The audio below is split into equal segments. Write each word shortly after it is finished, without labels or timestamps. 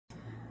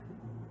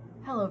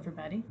Hello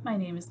everybody, my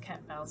name is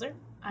Kat Bowser.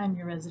 I'm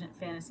your resident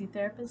fantasy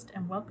therapist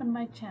and welcome to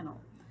my channel.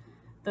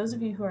 Those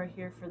of you who are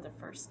here for the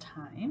first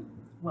time,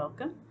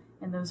 welcome,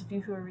 and those of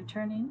you who are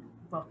returning,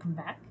 welcome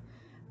back.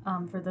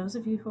 For those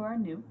of you who are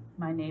new,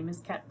 my name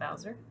is Kat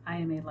Bowser. I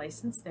am a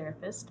licensed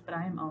therapist, but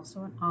I am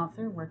also an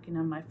author working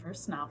on my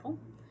first novel.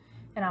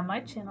 And on my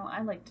channel,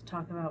 I like to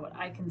talk about what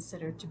I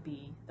consider to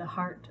be the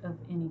heart of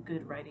any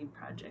good writing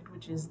project,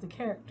 which is the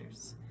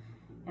characters.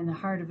 And the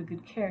heart of a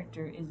good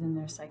character is in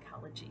their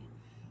psychology.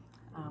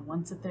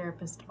 Once a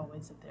therapist,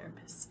 always a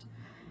therapist.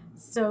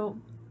 So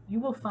you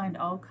will find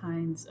all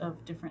kinds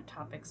of different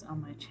topics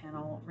on my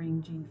channel,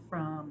 ranging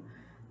from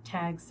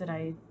tags that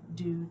I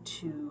do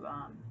to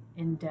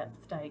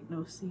in-depth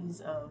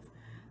diagnoses of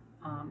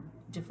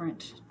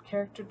different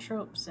character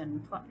tropes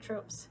and plot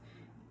tropes.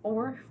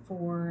 Or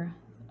for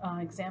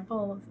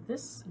example of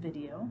this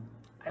video,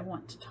 I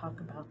want to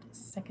talk about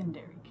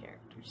secondary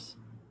characters.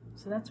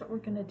 So that's what we're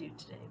going to do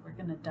today. We're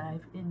going to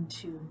dive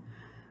into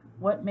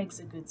what makes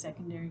a good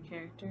secondary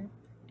character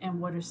and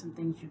what are some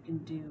things you can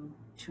do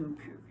to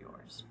improve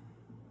yours.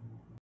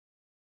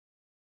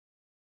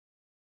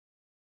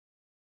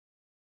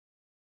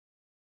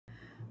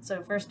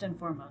 So first and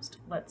foremost,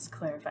 let's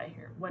clarify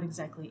here. What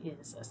exactly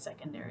is a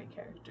secondary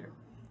character?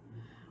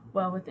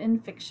 Well, within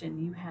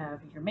fiction, you have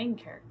your main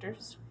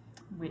characters,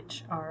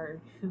 which are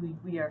who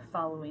we are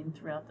following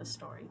throughout the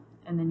story.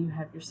 And then you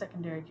have your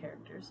secondary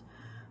characters,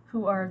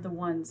 who are the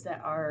ones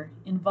that are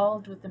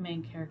involved with the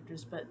main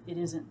characters, but it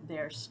isn't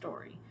their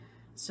story.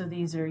 So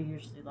these are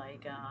usually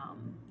like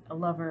a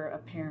lover, a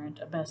parent,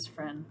 a best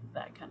friend,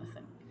 that kind of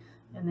thing.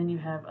 And then you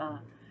have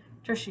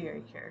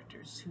tertiary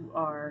characters, who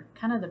are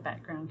kind of the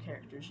background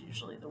characters,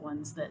 usually the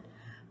ones that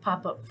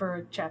pop up for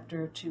a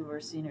chapter or two or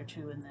a scene or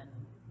two, and then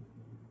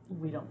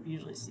we don't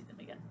usually see them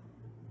again.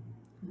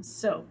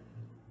 So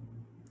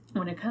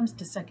when it comes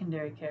to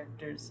secondary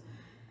characters,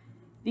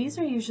 these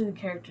are usually the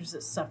characters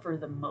that suffer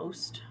the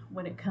most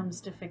when it comes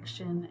to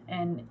fiction,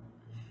 and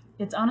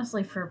it's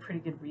honestly for a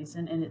pretty good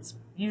reason, and it's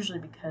usually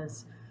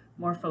because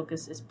more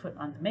focus is put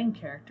on the main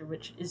character,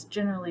 which is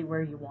generally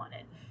where you want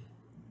it.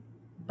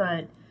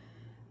 But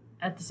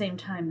at the same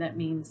time, that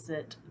means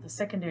that the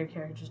secondary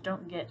characters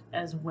don't get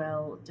as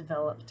well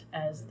developed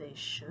as they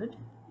should,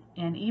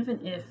 and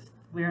even if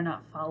we're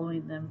not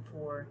following them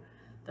for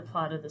the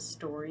plot of the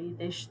story,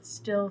 they should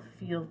still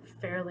feel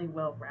fairly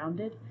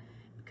well-rounded,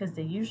 because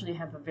they usually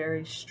have a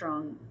very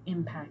strong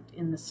impact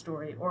in the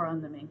story or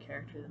on the main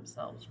character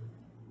themselves.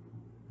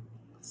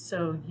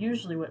 So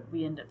usually what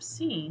we end up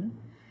seeing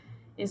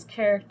is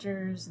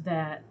characters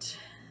that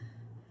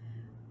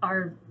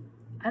are,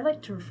 I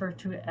like to refer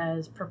to it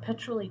as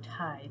perpetually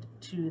tied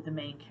to the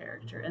main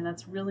character, and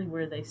that's really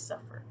where they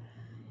suffer,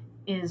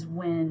 is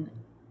when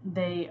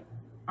they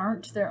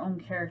aren't their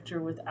own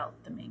character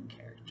without the main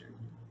character.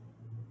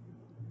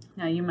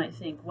 Now you might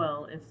think,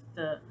 well,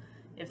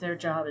 if their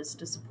job is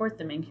to support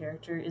the main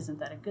character, isn't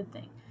that a good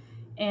thing?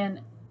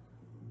 And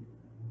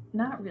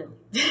not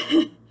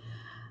really.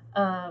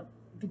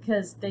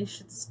 Because they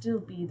should still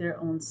be their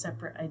own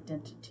separate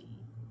identity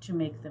to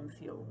make them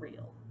feel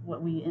real.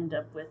 What we end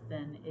up with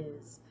then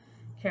is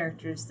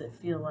characters that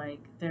feel like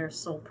their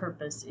sole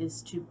purpose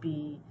is to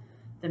be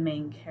the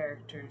main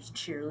character's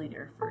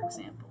cheerleader, for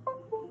example.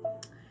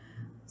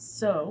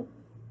 So,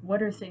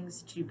 what are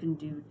things that you can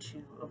do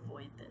to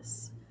avoid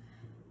this?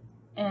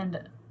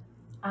 And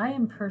I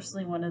am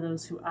personally one of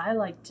those who I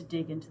like to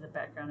dig into the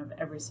background of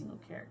every single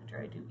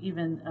character I do,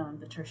 even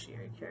the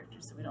tertiary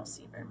characters that we don't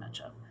see very much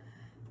of.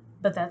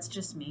 But that's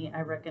just me. I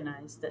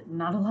recognize that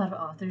not a lot of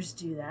authors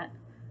do that.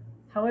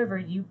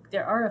 However,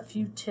 there are a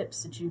few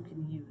tips that you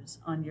can use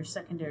on your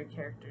secondary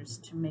characters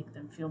to make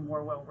them feel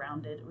more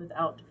well-rounded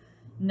without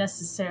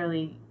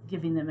necessarily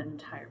giving them an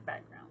entire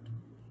background.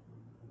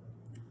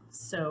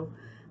 So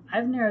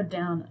I've narrowed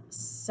down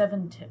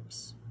 7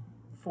 tips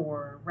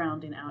for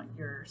rounding out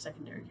your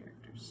secondary characters.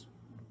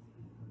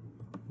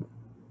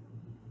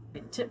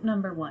 Tip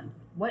number 1,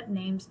 what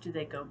names do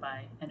they go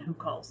by and who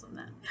calls them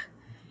that?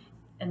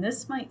 And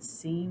this might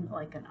seem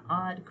like an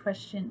odd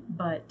question,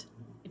 but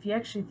if you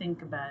actually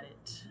think about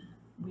it,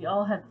 we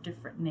all have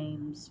different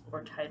names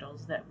or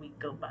titles that we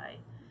go by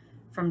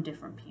from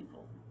different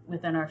people.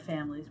 Within our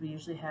families, we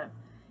usually have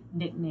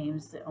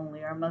nicknames that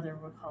only our mother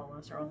would call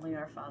us or only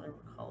our father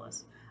would call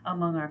us.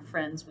 Among our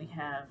friends, we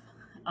have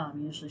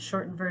usually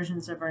shortened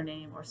versions of our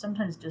name, or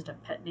sometimes just a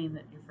pet name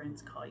that your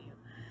friends call you.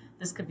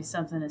 This could be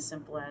something as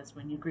simple as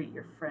when you greet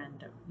your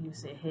friend, you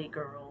say, "Hey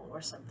girl,"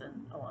 or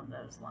something along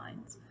those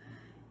lines.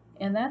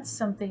 And that's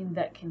something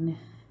that can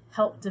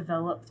help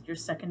develop your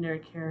secondary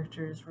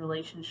characters'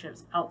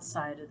 relationships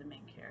outside of the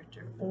main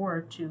character,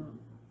 or to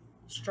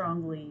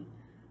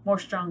more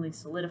strongly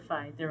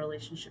solidify their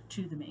relationship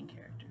to the main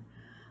character.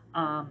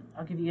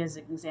 I'll give you guys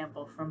an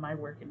example from my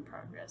work in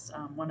progress.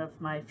 One of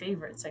my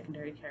favorite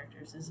secondary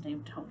characters is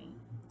named Tony,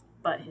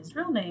 but his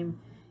real name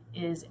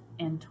is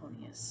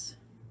Antonius,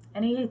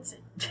 and he hates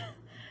it.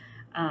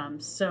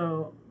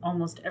 So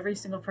almost every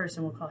single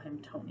person will call him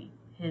Tony.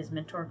 His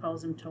mentor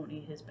calls him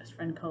Tony, his best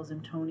friend calls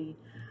him Tony.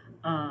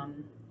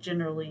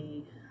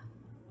 Generally,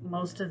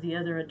 most of the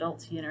other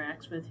adults he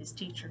interacts with, his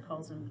teacher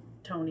calls him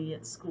Tony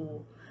at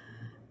school.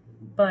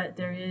 But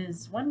there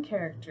is one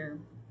character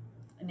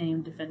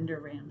named Defender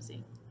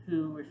Ramsey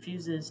who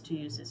refuses to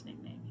use his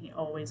nickname. He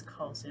always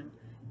calls him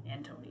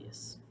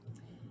Antonius.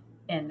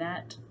 And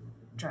that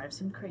drives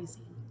him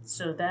crazy.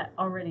 So that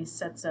already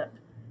sets up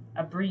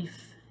a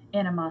brief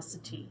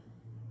animosity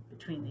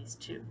between these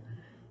two.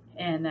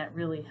 And that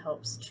really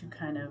helps to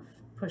kind of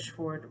push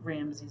forward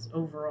Ramsey's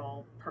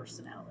overall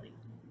personality.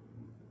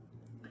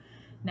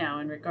 Now,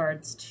 in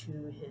regards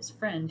to his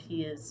friend,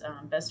 he is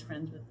best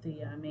friends with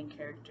the main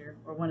character,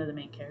 or one of the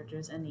main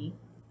characters, Annie.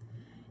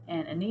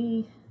 And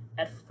Annie,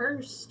 at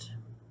first,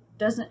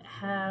 doesn't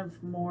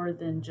have more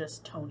than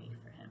just Tony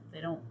for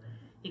him.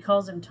 He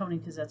calls him Tony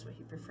because that's what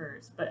he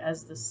prefers. But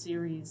as the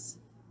series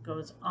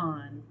goes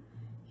on,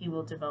 he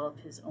will develop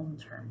his own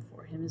term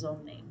for him, his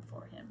own name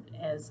for him,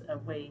 as a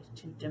way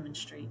to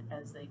demonstrate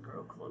as they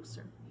grow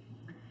closer.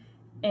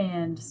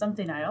 And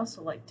something I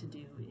also like to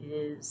do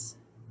is,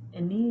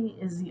 Annie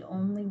is the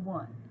only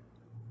one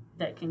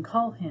that can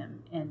call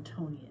him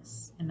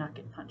Antonius and not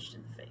get punched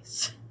in the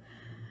face.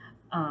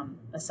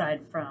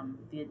 Aside from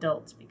the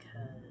adults,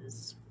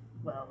 because,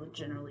 well,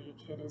 generally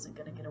a kid isn't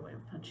going to get away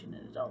with punching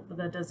an adult, but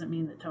that doesn't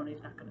mean that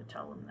Tony's not going to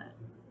tell him that.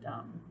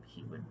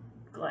 He would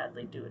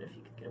gladly do it if he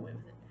could get away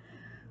with it.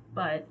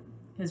 But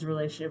his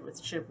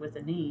relationship with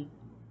Annie,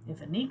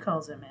 if Annie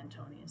calls him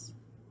Antonius,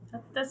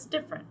 that's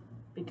different,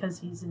 because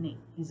he's Annie,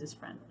 he's his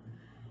friend.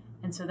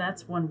 And so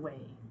that's one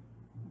way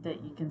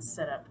that you can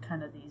set up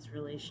kind of these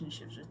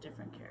relationships with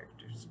different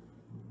characters.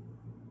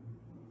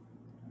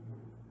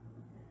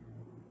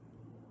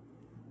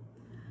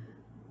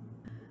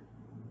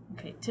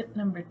 Okay, tip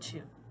number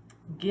 2.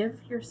 Give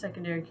your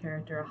secondary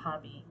character a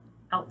hobby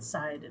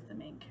outside of the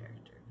main character.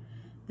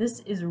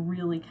 This is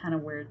really kind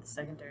of where the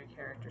secondary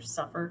characters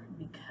suffer,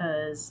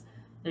 because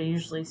they're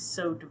usually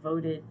so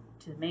devoted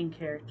to the main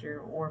character,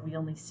 or we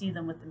only see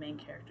them with the main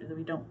character, that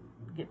we don't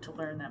get to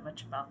learn that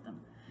much about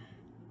them.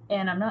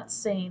 And I'm not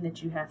saying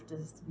that you have to,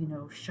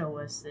 show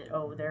us that,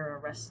 oh, they're a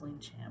wrestling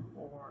champ,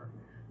 or,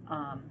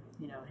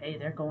 hey,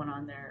 they're going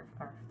on their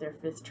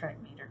 5th track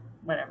meet, or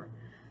whatever.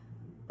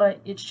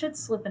 But it should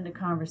slip into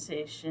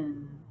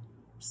conversation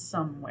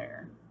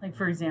somewhere. Like,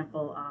 for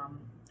example,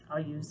 I'll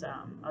use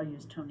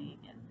Tony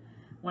again.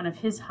 One of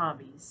his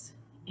hobbies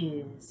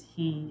is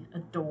he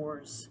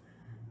adores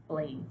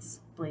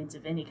blades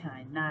of any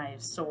kind,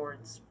 knives,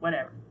 swords,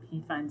 whatever.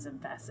 He finds them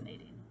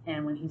fascinating.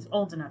 And when he's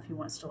old enough, he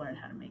wants to learn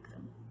how to make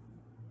them.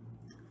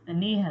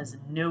 Annie has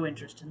no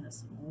interest in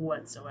this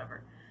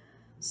whatsoever.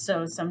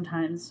 So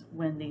sometimes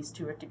when these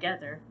two are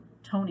together,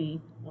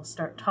 Tony will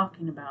start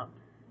talking about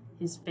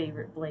his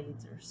favorite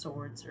blades or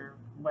swords or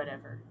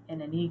whatever.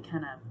 And Annie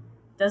kind of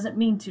doesn't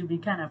mean to, but he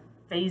kind of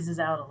phases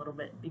out a little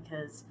bit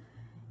because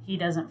he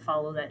doesn't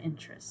follow that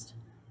interest.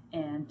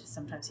 And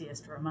sometimes he has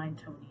to remind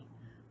Tony,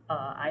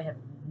 I have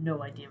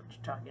no idea what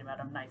you're talking about.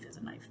 A knife is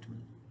a knife to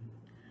me.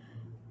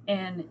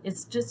 And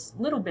it's just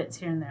little bits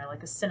here and there,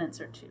 like a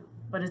sentence or two,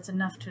 but it's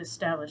enough to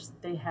establish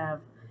that they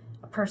have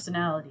a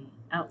personality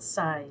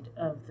outside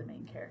of the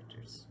main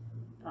character's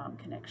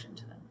connection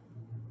to them.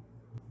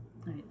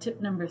 All right, tip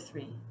number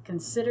 3,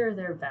 consider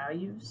their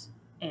values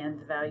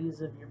and the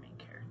values of your main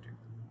character.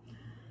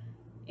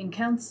 In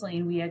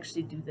counseling, we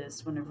actually do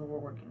this whenever we're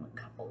working with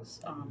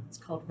couples. It's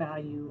called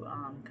value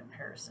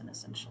comparison,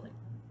 essentially.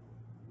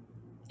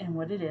 And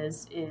what it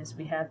is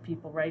we have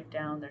people write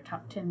down their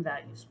top 10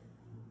 values,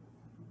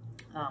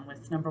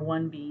 with number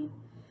 1 being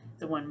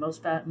the one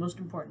most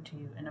important to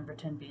you, and number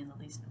 10 being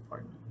the least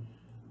important.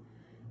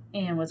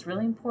 And what's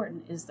really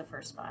important is the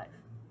first 5.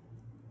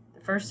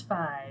 The first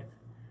 5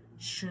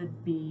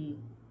 should be,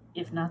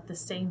 if not the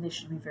same, they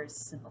should be very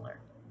similar.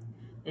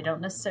 They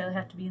don't necessarily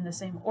have to be in the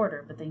same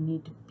order, but they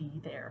need to be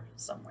there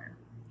somewhere.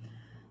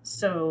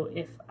 So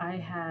if I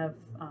have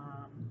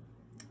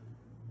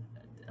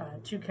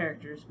 2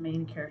 characters,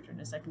 main character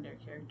and a secondary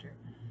character,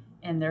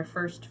 and their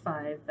first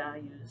 5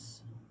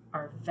 values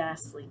are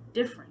vastly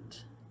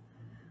different,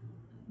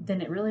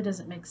 then it really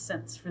doesn't make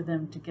sense for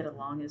them to get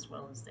along as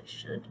well as they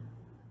should.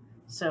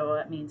 So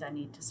that means I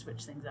need to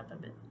switch things up a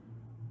bit.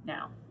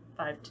 Now,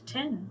 5 to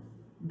 10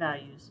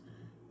 values,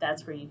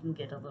 that's where you can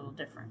get a little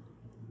different,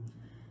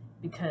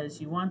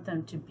 because you want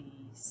them to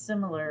be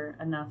similar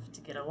enough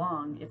to get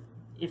along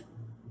if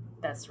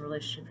that's the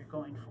relationship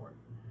you're going for,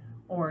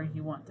 or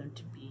you want them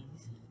to be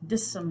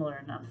dissimilar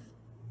enough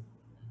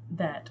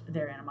that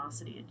their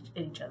animosity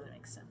at each other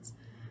makes sense.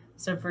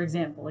 So for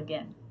example,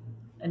 again,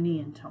 Annie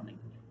and Tony.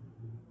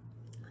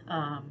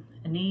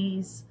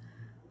 Annie's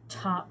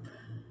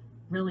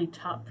really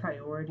top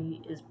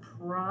priority is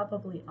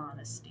probably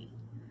honesty.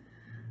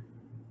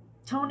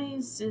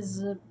 Tony's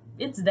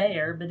it's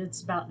there, but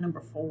it's about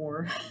number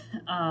 4.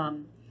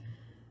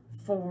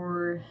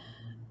 For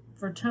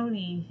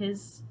Tony,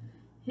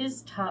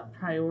 his top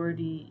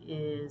priority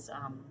is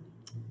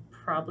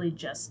probably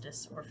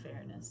justice or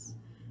fairness,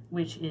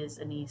 which is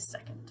Annie's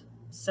second.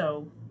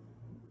 So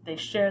they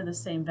share the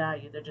same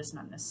value, they're just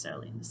not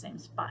necessarily in the same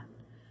spot.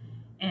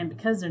 And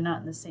because they're not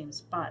in the same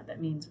spot, that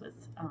means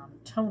with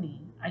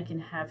Tony, I can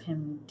have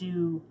him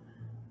do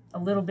a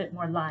little bit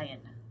more lying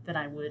than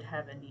I would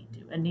have Ani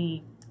do.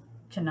 Ani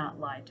cannot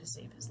lie to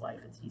save his life.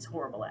 He's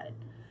horrible at it.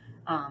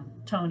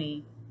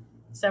 Tony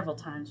several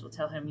times will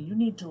tell him, you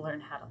need to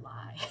learn how to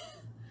lie.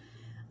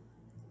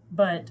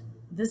 But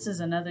this is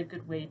another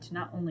good way to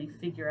not only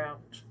figure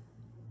out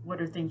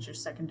what are things your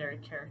secondary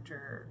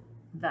character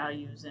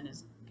values and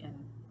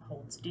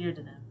holds dear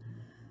to them,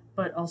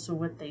 but also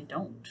what they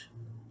don't.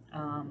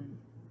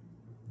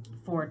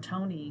 For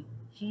Tony,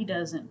 he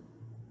doesn't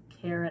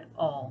care at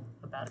all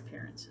about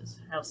appearances,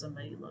 how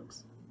somebody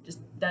looks. Just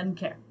doesn't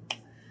care.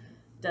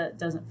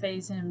 Doesn't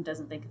faze him,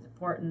 doesn't think it's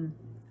important.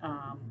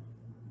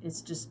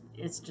 It's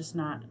just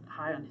not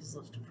high on his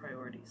list of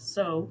priorities.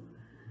 So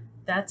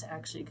that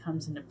actually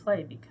comes into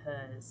play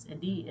because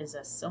Adi is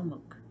a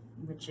Silmuk,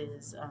 which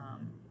is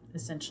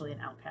essentially an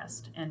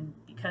outcast. And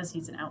because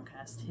he's an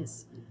outcast,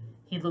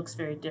 he looks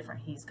very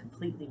different. He's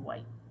completely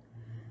white.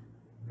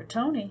 For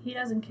Tony, he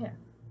doesn't care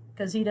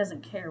because he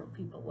doesn't care what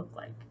people look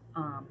like.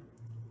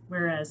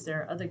 Whereas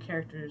there are other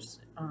characters,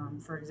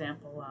 for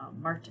example,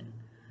 Martin.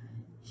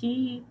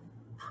 He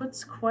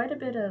puts quite a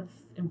bit of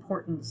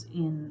importance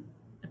in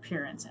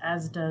appearance,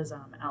 as does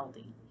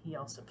Aldi. He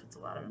also puts a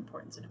lot of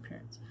importance in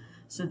appearance.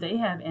 So they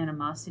have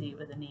animosity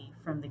with Ani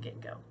from the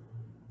get-go.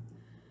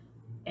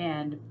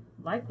 And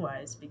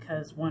likewise,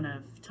 because one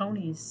of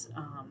Tony's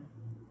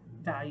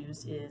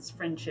values is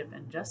friendship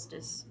and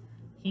justice,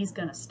 he's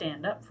going to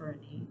stand up for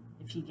Ani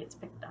if he gets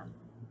picked on.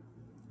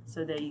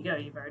 So there you go.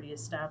 You've already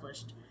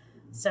established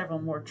several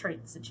more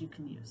traits that you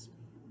can use.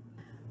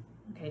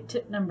 Okay,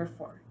 tip number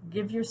 4.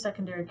 Give your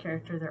secondary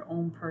character their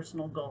own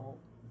personal goal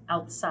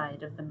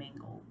outside of the main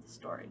goal of the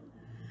story.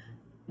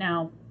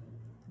 Now,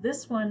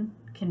 this one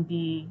can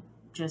be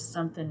just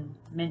something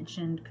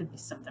mentioned, could be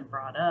something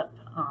brought up.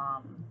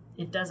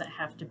 It doesn't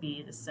have to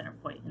be the center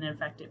point, and in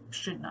fact, it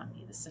should not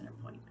be the center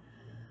point.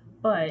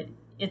 But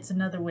it's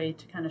another way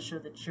to kind of show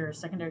that your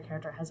secondary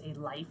character has a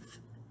life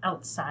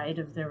outside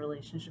of their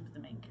relationship with the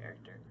main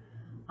character.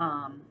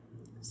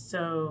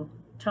 So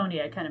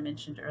Tony, I kind of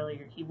mentioned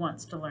earlier, he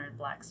wants to learn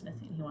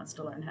blacksmithing. He wants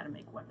to learn how to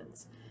make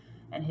weapons.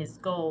 And his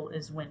goal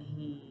is when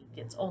he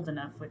gets old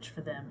enough, which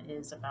for them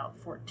is about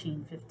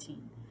 14,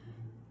 15,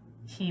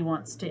 he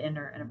wants to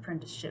enter an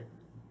apprenticeship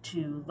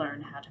to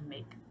learn how to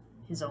make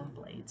his own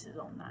blades, his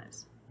own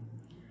knives.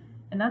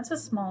 And that's a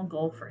small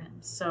goal for him.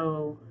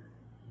 So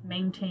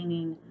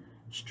maintaining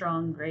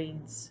strong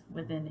grades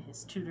within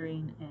his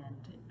tutoring and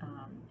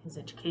his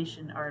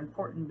education are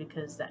important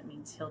because that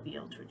means he'll be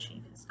able to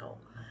achieve his goal.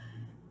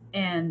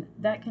 And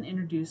that can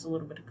introduce a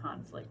little bit of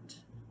conflict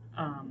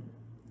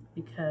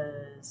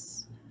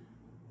because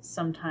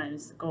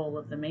sometimes the goal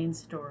of the main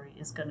story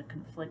is going to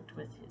conflict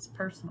with his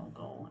personal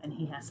goal and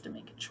he has to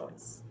make a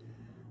choice.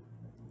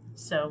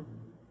 So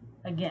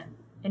again,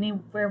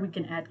 anywhere we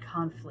can add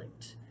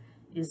conflict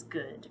is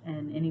good,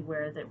 and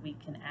anywhere that we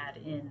can add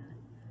in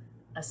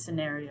a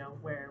scenario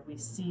where we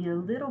see a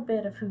little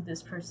bit of who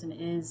this person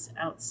is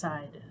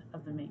outside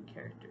of the main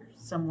character.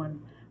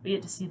 We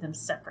get to see them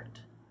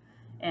separate.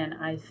 And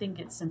I think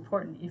it's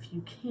important, if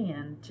you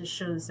can, to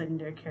show the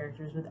secondary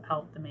characters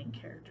without the main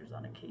characters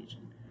on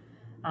occasion.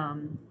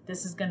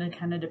 This is going to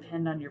kind of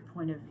depend on your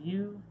point of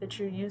view that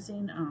you're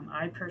using.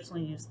 I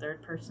personally use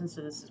third person,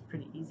 so this is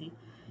pretty easy.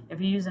 If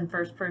you're using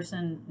first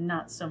person,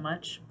 not so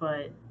much,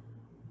 but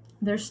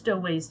there's still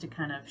ways to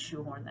kind of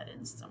shoehorn that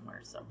in somewhere.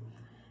 So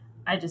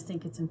I just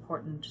think it's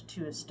important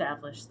to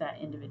establish that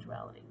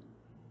individuality.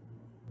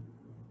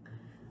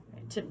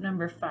 Right, tip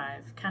number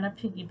 5, kind of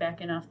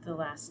piggybacking off the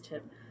last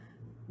tip.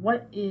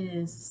 What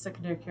is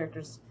secondary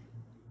character's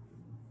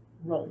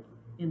role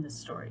in the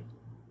story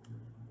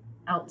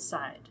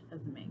outside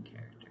of the main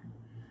character?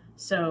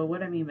 So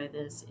what I mean by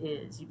this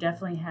is you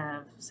definitely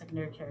have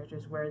secondary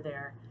characters where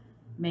their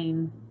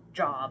main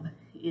job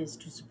is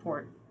to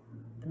support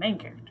the main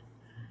character,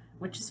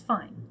 which is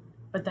fine,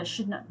 but that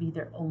should not be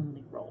their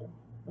only role.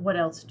 What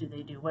else do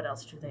they do? What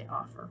else do they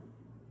offer?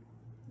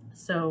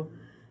 So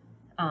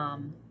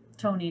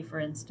Tony, for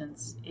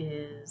instance,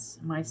 is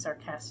my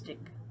sarcastic,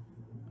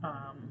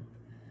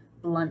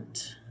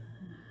 blunt,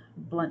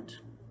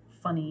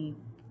 funny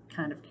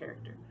kind of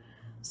character.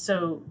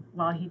 So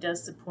while he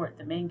does support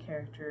the main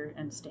character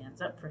and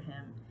stands up for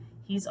him,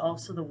 he's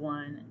also the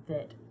one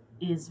that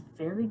is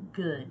very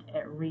good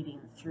at reading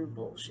through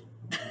bullshit.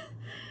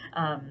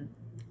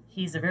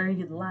 He's a very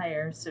good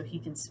liar, so he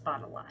can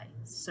spot a lie.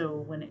 So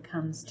when it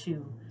comes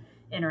to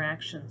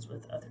interactions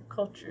with other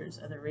cultures,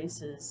 other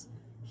races,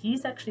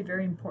 he's actually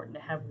very important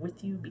to have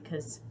with you,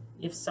 because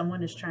if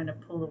someone is trying to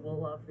pull the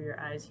wool over your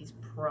eyes, he's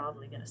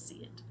probably going to see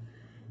it.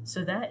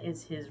 So that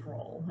is his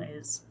role.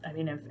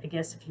 I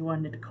guess if you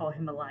wanted to call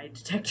him a lie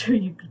detector,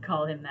 you could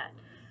call him that.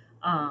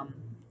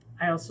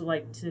 I also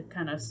like to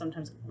kind of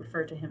sometimes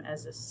refer to him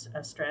as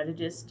a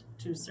strategist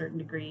to a certain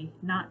degree,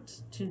 not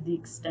to the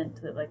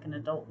extent that like an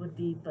adult would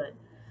be, but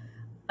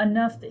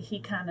enough that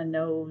he kind of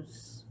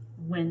knows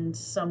when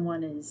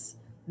someone is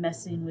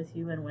messing with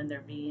you and when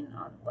they're being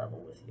on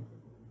level with you.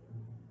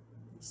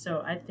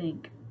 So I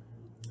think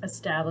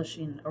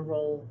establishing a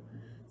role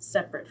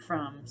separate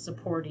from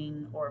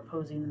supporting or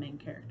opposing the main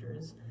character,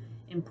 is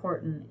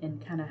important in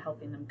kind of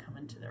helping them come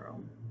into their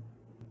own.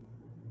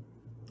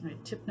 All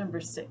right, tip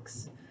number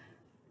 6.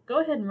 Go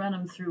ahead and run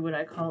them through what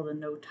I call the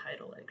no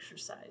title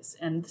exercise.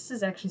 And this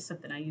is actually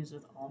something I use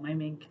with all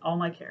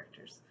my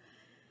characters.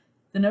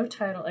 The no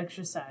title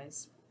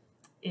exercise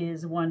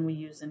is one we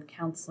use in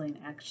counseling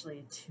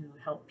actually to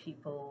help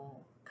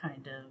people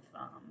kind of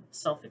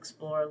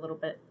self-explore a little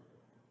bit.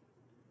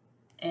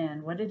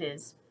 And what it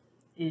is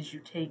you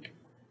take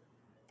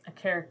a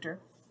character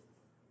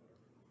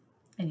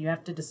and you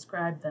have to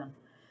describe them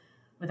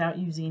without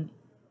using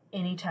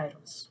any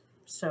titles.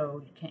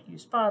 So you can't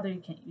use father, you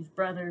can't use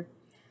brother,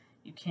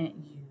 you can't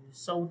use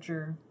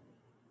soldier,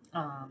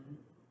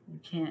 you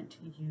can't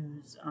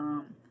use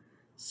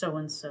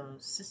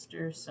so-and-so's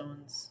sister,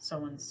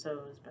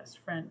 so-and-so's best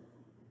friend.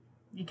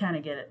 You kind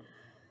of get it.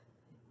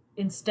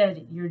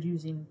 Instead, you're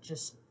using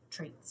just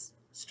traits,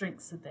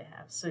 strengths that they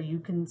have. So you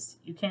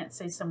can't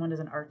say someone is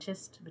an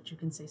artist, but you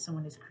can say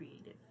someone is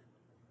creative.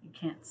 You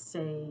can't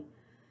say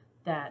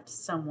that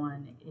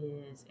someone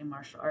is a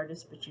martial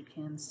artist, but you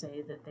can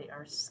say that they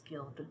are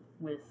skilled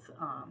with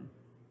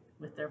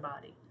their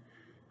body.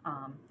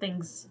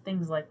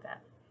 Things like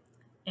that.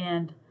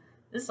 And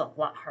this is a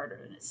lot harder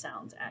than it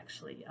sounds,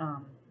 actually.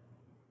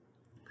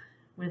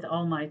 With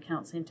all my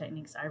counseling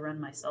techniques, I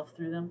run myself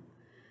through them.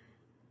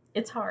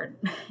 It's hard.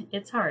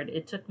 It's hard.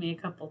 It took me a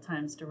couple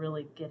times to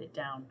really get it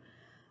down.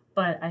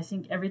 But I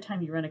think every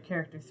time you run a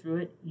character through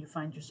it, you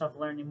find yourself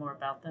learning more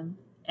about them.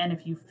 And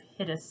if you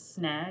hit a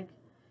snag,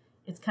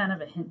 it's kind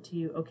of a hint to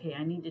you, okay,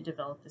 I need to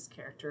develop this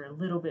character a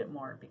little bit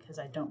more because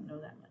I don't know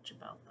that much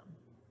about them.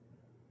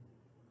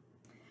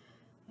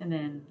 And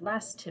then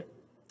last tip,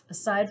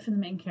 aside from the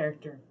main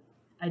character,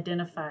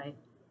 identify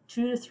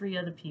 2 to 3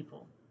 other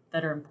people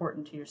that are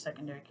important to your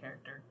secondary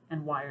character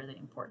and why are they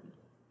important.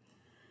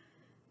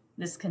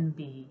 This can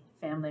be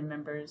family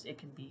members, it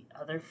can be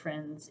other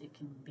friends, it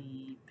can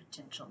be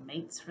potential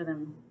mates for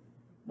them,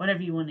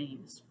 whatever you want to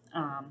use.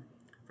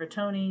 For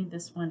Tony,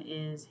 this one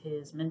is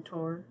his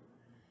mentor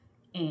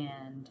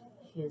and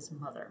his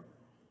mother.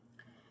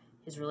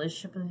 His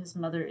relationship with his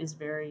mother is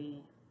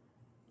very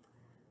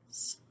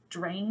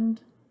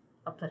strained.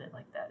 I'll put it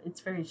like that.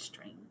 It's very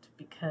strained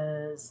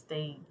because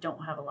they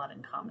don't have a lot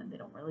in common. They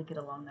don't really get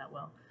along that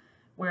well.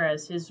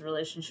 Whereas his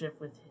relationship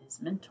with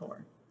his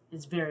mentor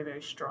is very,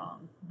 very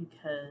strong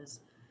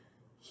because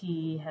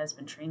he has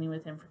been training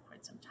with him for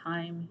quite some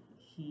time.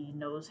 He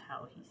knows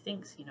how he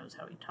thinks, he knows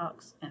how he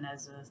talks, and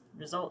as a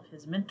result,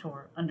 his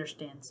mentor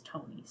understands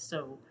Tony.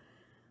 So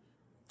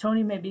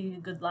Tony may be a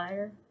good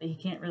liar, but he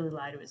can't really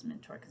lie to his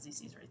mentor because he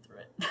sees right through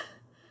it.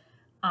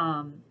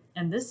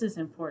 And this is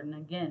important,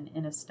 again,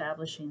 in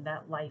establishing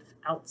that life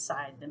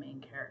outside the main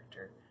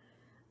character.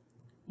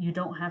 You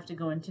don't have to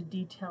go into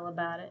detail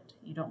about it.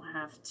 You don't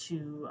have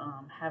to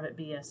have it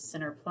be a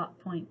center plot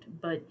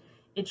point, but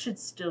it should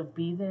still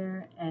be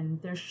there,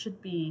 and there should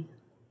be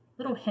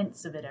little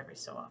hints of it every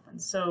so often.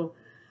 So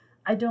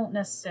I don't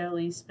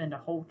necessarily spend a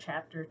whole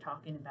chapter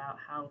talking about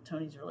how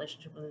Tony's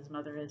relationship with his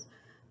mother is,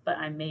 but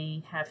I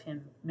may have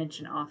him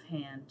mention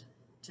offhand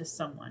to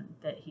someone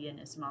that he and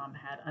his mom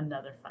had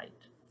another fight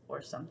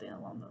or something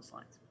along those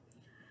lines.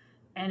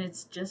 And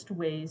it's just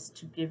ways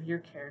to give your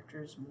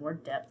characters more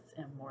depth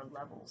and more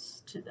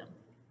levels to them.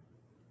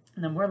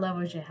 And the more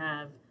levels you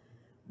have,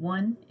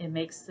 1, it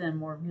makes them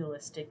more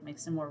realistic,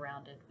 makes them more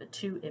rounded, but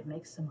 2, it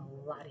makes them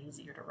a lot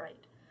easier to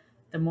write.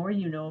 The more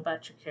you know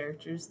about your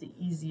characters, the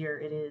easier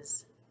it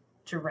is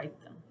to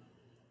write them.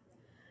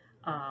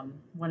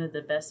 One of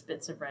the best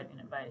bits of writing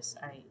advice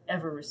I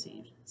ever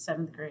received,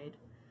 7th grade,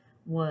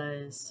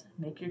 was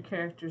make your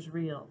characters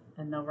real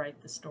and they'll write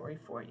the story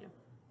for you.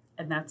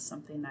 And that's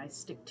something I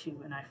stick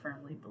to and I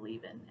firmly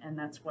believe in. And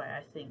that's why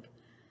I think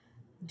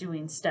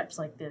doing steps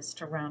like this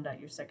to round out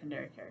your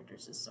secondary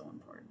characters is so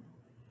important.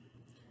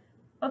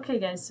 Okay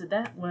guys, so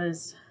that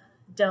was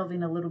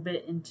delving a little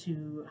bit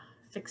into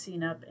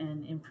fixing up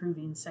and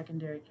improving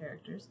secondary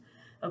characters.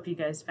 Hope you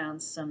guys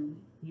found some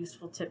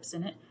useful tips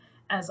in it.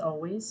 As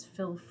always,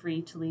 feel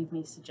free to leave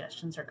me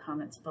suggestions or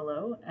comments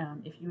below.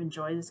 If you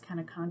enjoy this kind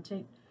of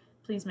content,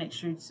 please make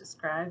sure you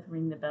subscribe,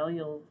 ring the bell.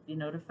 You'll be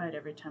notified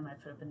every time I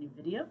put up a new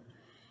video.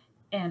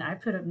 And I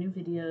put up new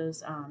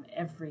videos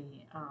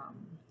every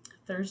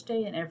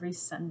Thursday and every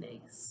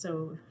Sunday.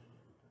 So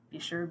be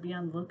sure to be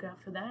on the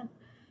lookout for that.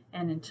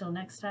 And until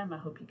next time, I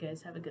hope you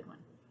guys have a good one.